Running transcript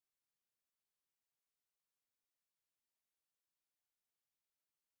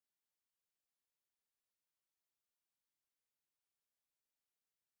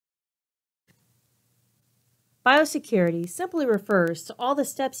Biosecurity simply refers to all the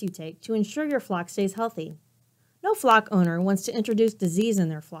steps you take to ensure your flock stays healthy. No flock owner wants to introduce disease in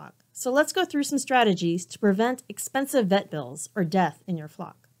their flock, so let's go through some strategies to prevent expensive vet bills or death in your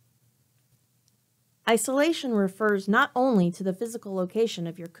flock. Isolation refers not only to the physical location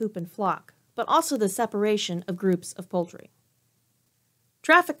of your coop and flock, but also the separation of groups of poultry.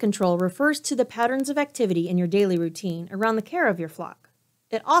 Traffic control refers to the patterns of activity in your daily routine around the care of your flock.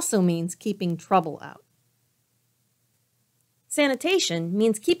 It also means keeping trouble out. Sanitation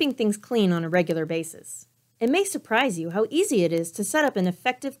means keeping things clean on a regular basis. It may surprise you how easy it is to set up an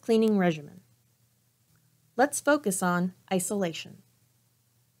effective cleaning regimen. Let's focus on isolation.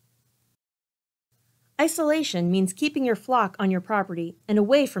 Isolation means keeping your flock on your property and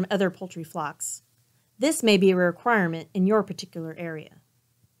away from other poultry flocks. This may be a requirement in your particular area.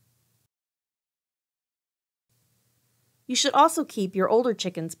 You should also keep your older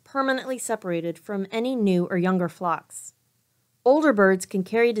chickens permanently separated from any new or younger flocks. Older birds can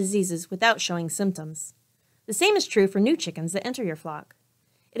carry diseases without showing symptoms. The same is true for new chickens that enter your flock.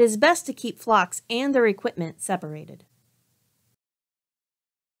 It is best to keep flocks and their equipment separated.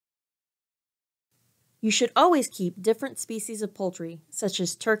 You should always keep different species of poultry, such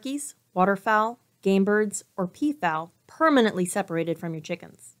as turkeys, waterfowl, game birds, or peafowl, permanently separated from your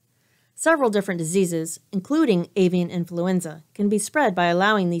chickens. Several different diseases, including avian influenza, can be spread by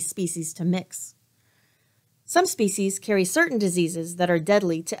allowing these species to mix. Some species carry certain diseases that are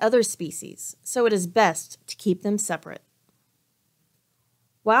deadly to other species, so it is best to keep them separate.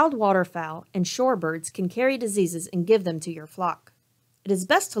 Wild waterfowl and shorebirds can carry diseases and give them to your flock. It is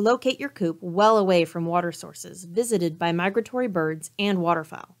best to locate your coop well away from water sources visited by migratory birds and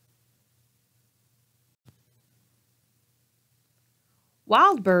waterfowl.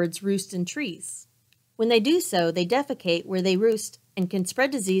 Wild birds roost in trees. When they do so, they defecate where they roost and can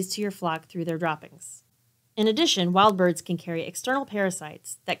spread disease to your flock through their droppings. In addition, wild birds can carry external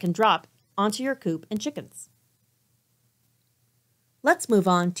parasites that can drop onto your coop and chickens. Let's move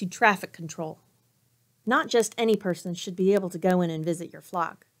on to traffic control. Not just any person should be able to go in and visit your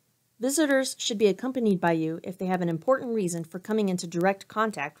flock. Visitors should be accompanied by you if they have an important reason for coming into direct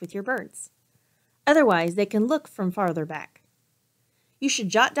contact with your birds. Otherwise, they can look from farther back. You should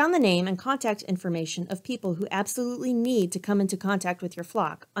jot down the name and contact information of people who absolutely need to come into contact with your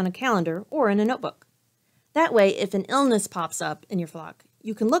flock on a calendar or in a notebook. That way, if an illness pops up in your flock,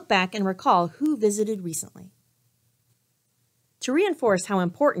 you can look back and recall who visited recently. To reinforce how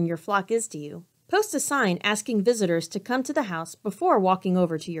important your flock is to you, post a sign asking visitors to come to the house before walking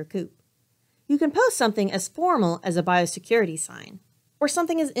over to your coop. You can post something as formal as a biosecurity sign, or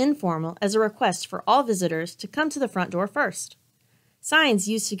something as informal as a request for all visitors to come to the front door first. Signs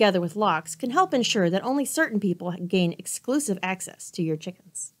used together with locks can help ensure that only certain people gain exclusive access to your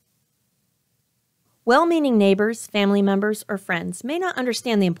chickens. Well-meaning neighbors, family members, or friends may not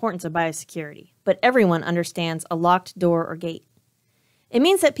understand the importance of biosecurity, but everyone understands a locked door or gate. It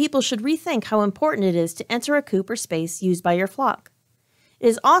means that people should rethink how important it is to enter a coop or space used by your flock. It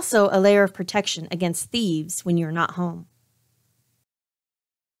is also a layer of protection against thieves when you're not home.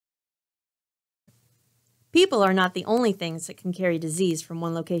 People are not the only things that can carry disease from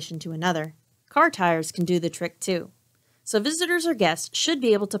one location to another. Car tires can do the trick too. So visitors or guests should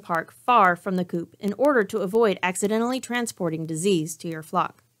be able to park far from the coop in order to avoid accidentally transporting disease to your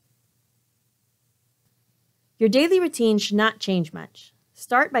flock. Your daily routine should not change much.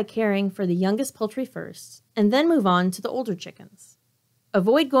 Start by caring for the youngest poultry first, and then move on to the older chickens.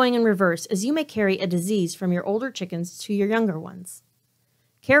 Avoid going in reverse, as you may carry a disease from your older chickens to your younger ones.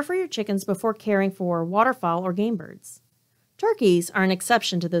 Care for your chickens before caring for waterfowl or game birds. Turkeys are an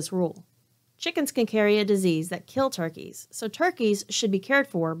exception to this rule. Chickens can carry a disease that kills turkeys, so turkeys should be cared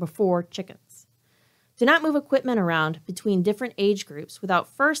for before chickens. Do not move equipment around between different age groups without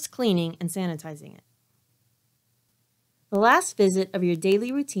first cleaning and sanitizing it. The last visit of your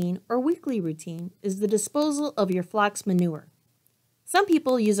daily routine or weekly routine is the disposal of your flock's manure. Some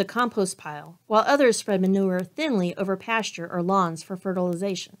people use a compost pile, while others spread manure thinly over pasture or lawns for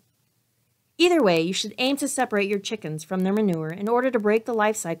fertilization. Either way, you should aim to separate your chickens from their manure in order to break the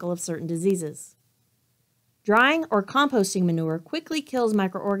life cycle of certain diseases. Drying or composting manure quickly kills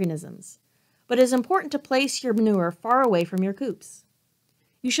microorganisms, but it is important to place your manure far away from your coops.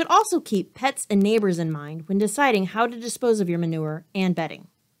 You should also keep pets and neighbors in mind when deciding how to dispose of your manure and bedding.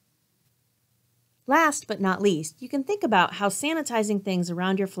 Last but not least, you can think about how sanitizing things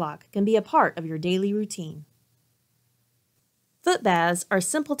around your flock can be a part of your daily routine. Foot baths are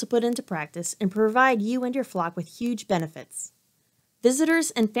simple to put into practice and provide you and your flock with huge benefits.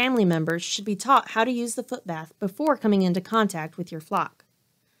 Visitors and family members should be taught how to use the foot bath before coming into contact with your flock.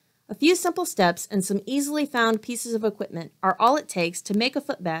 A few simple steps and some easily found pieces of equipment are all it takes to make a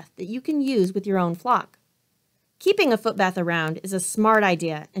foot bath that you can use with your own flock. Keeping a foot bath around is a smart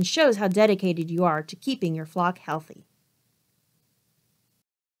idea and shows how dedicated you are to keeping your flock healthy.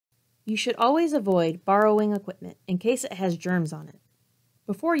 You should always avoid borrowing equipment in case it has germs on it.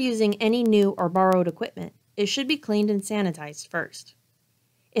 Before using any new or borrowed equipment, it should be cleaned and sanitized first.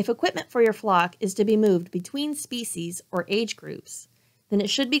 If equipment for your flock is to be moved between species or age groups, then it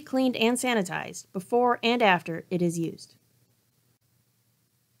should be cleaned and sanitized before and after it is used.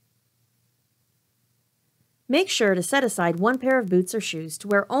 Make sure to set aside one pair of boots or shoes to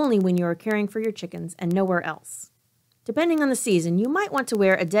wear only when you are caring for your chickens and nowhere else. Depending on the season, you might want to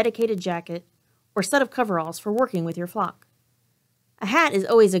wear a dedicated jacket or set of coveralls for working with your flock. A hat is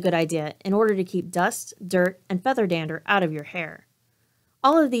always a good idea in order to keep dust, dirt, and feather dander out of your hair.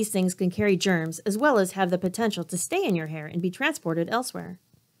 All of these things can carry germs as well as have the potential to stay in your hair and be transported elsewhere.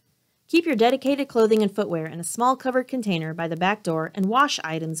 Keep your dedicated clothing and footwear in a small covered container by the back door and wash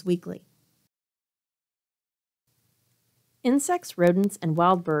items weekly. Insects, rodents, and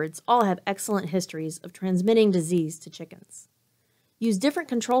wild birds all have excellent histories of transmitting disease to chickens. Use different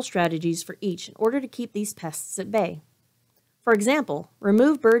control strategies for each in order to keep these pests at bay. For example,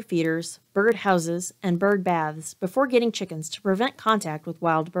 remove bird feeders, bird houses, and bird baths before getting chickens to prevent contact with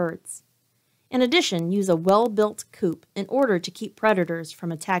wild birds. In addition, use a well-built coop in order to keep predators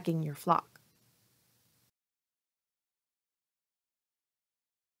from attacking your flock.